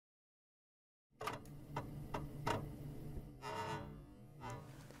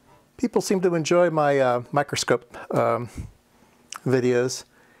People seem to enjoy my microscope videos.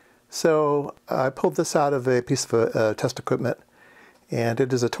 So I pulled this out of a piece of test equipment, and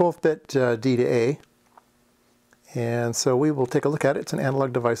it is a 12-bit D to A. And so we will take a look at it. It's an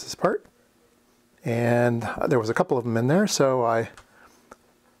Analog Devices part. And there was a couple of them in there, so I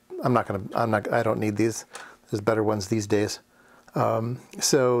don't need these. There's better ones these days.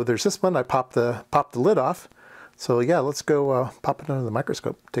 So there's this one. I popped the lid off. So yeah, let's go pop it under the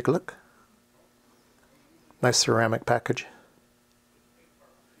microscope. Take a look. Nice ceramic package.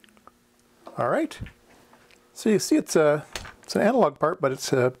 All right. So you see it's an analog part, but it's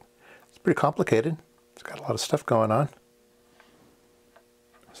pretty complicated. It's got a lot of stuff going on.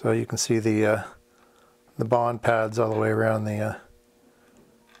 So you can see the bond pads all the way around the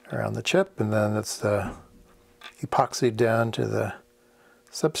chip, and then it's epoxied down to the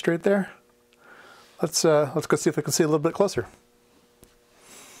substrate there. Let's go see if we can see a little bit closer.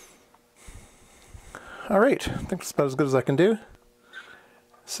 All right, I think that's about as good as I can do.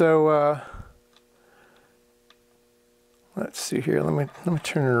 So let's see here. Let me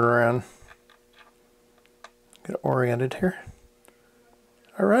turn it around. Get it oriented here.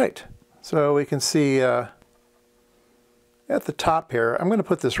 All right, so we can see at the top here. I'm going to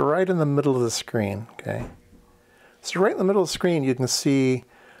put this right in the middle of the screen. Okay, so right in the middle of the screen, you can see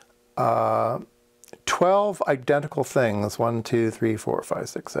 12 identical things. 1, 2, 3, 4, 5,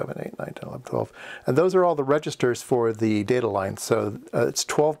 6, 7, 8, 9, 10, 11, 12. And those are all the registers for the data line. So it's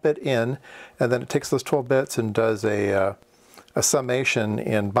 12-bit in, and then it takes those 12 bits and does a summation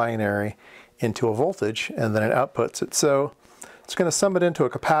in binary into a voltage, and then it outputs it. So it's going to sum it into a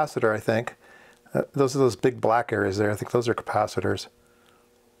capacitor, I think. Those are those big black areas there. I think those are capacitors.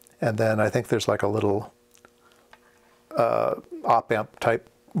 And then I think there's like a little op-amp type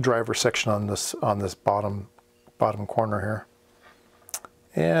driver section on this bottom corner here.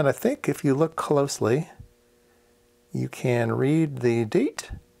 And I think if you look closely, you can read the date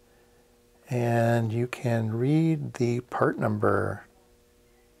and you can read the part number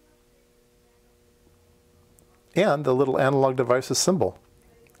and the little Analog Devices symbol,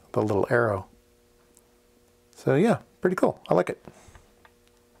 the little arrow. So yeah, pretty cool. I like it.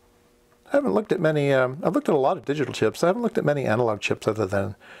 I haven't looked at many, I've looked at a lot of digital chips. I haven't looked at many analog chips other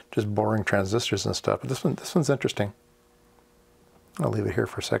than just boring transistors and stuff. But this one's interesting. I'll leave it here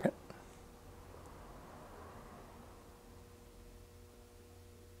for a second.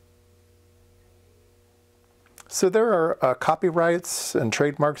 So there are copyrights and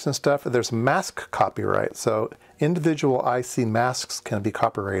trademarks and stuff. There's mask copyright. So individual IC masks can be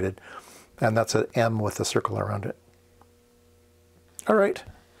copyrighted. And that's an M with a circle around it. All right.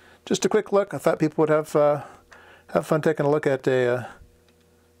 Just a quick look. I thought people would have fun taking a look at a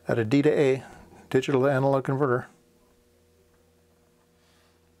D to A, digital to analog converter.